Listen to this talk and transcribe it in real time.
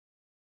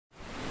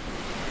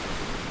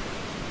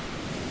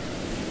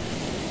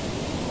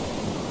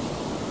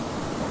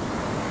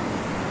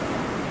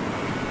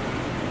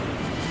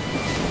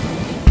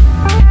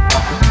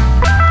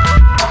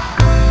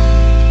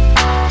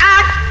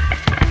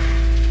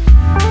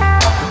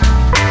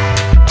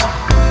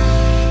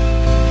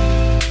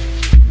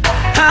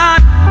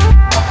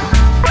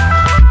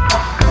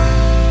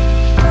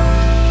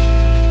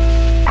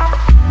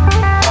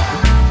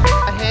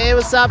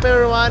What's up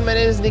everyone, my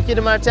name is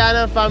Nikita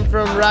Martianov, I'm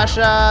from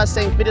Russia,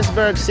 St.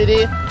 Petersburg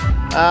City.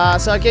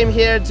 So I came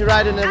here to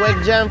ride in a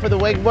wake jam for the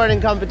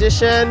wakeboarding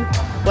competition.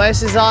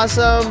 Place is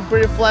awesome,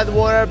 pretty flat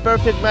water,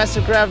 perfect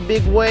mastercraft,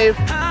 big wave.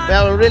 We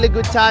have a really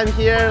good time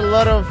here, a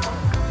lot of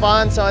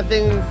fun, so I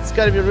think it's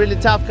going to be a really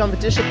tough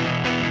competition.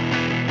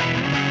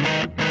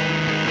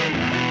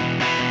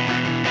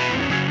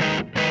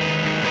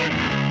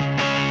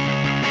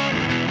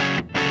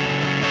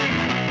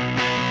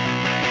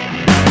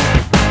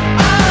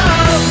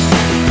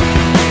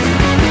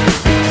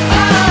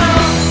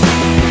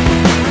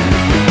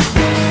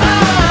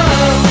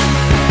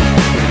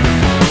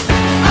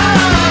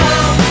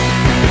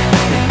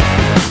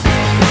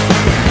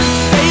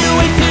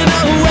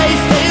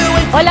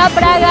 Hola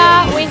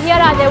Praga, we're here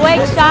at the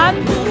wake jam.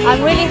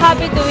 I'm really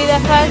happy to be the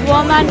first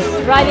woman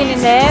riding in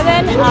the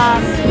event.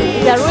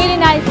 It's a really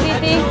nice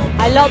city.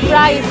 I love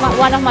Prague, it's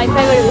one of my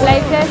favorite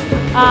places.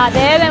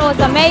 The event was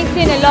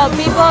amazing, a lot of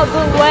people,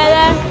 good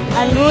weather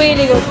and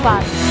really good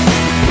fun.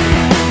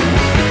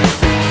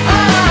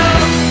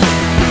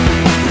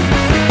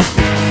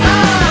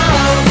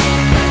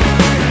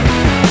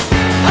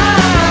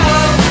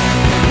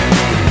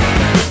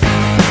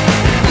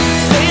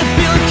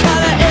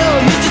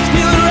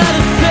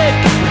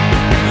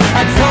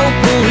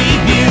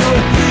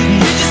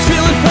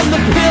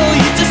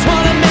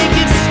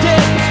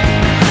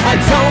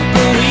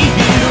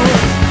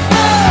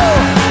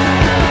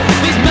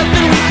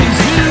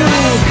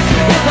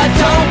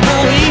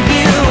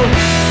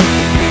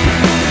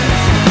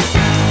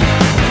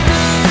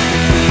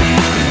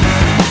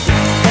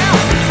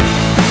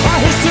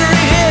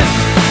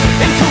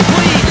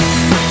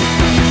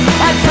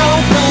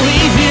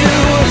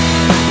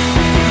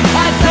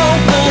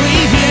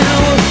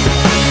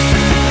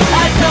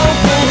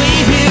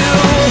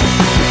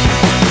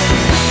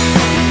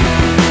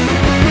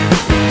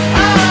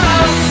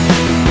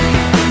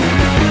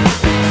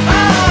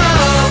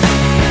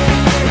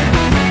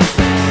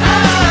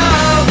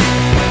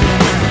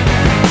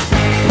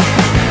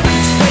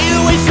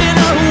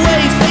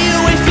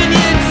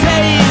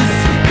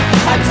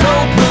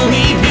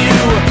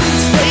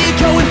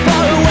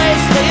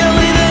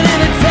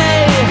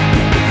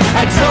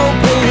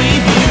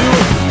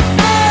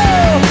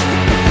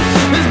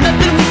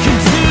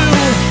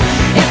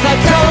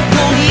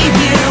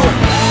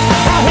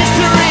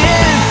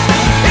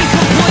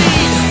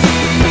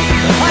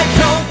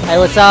 Hey,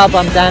 what's up?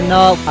 I'm Dan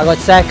Nott. I got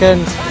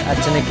second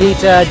to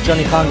Nikita.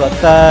 Johnny Khan got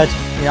third.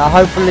 You know,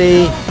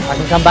 hopefully I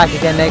can come back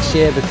again next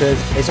year because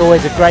it's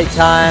always a great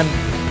time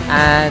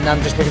and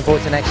I'm just looking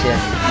forward to next year.